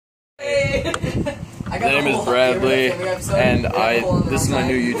My name is Bradley, and this is my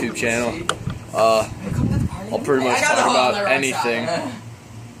new YouTube channel. I'll pretty much talk about anything.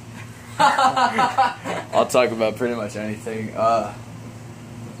 I'll talk about pretty much anything.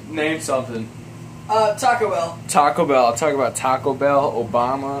 Name something. Taco Bell. Taco Bell. I'll talk about Taco Bell,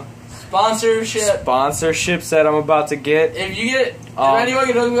 Obama. Sponsorships that I'm about to get. If you get, if anyone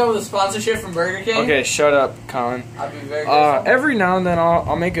can hook me up with a sponsorship from Burger King. Okay, shut up, Collin. I'd be very grateful. Every now and then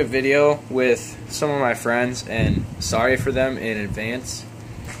I'll make a video with some of my friends, and sorry for them in advance.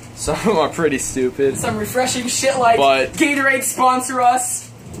 Some of them are pretty stupid. Some refreshing shit like Gatorade sponsor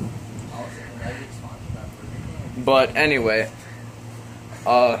us. But anyway,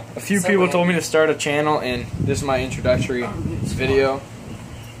 a few people told me to start a channel, and this is my introductory video.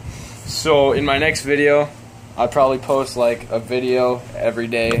 So in my next video, I'll probably post like a video every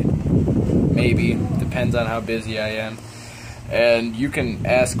day, maybe, depends on how busy I am. And you can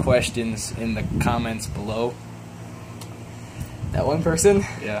ask questions in the comments below. That one person?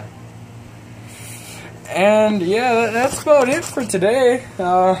 Yeah. And yeah, that's about it for today.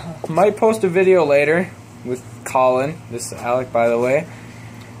 Might post a video later with Collin. This is Alec, by the way.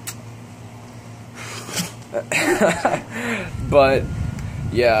 But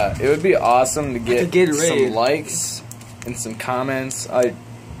yeah, it would be awesome to get some likes and some comments.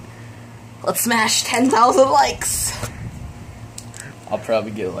 Let's smash 10,000 likes. I'll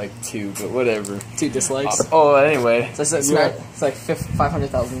probably get like 2, but whatever. 2 dislikes. Anyway, so it's like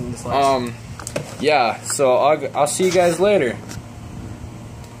 500,000 dislikes. Yeah. So I'll see you guys later.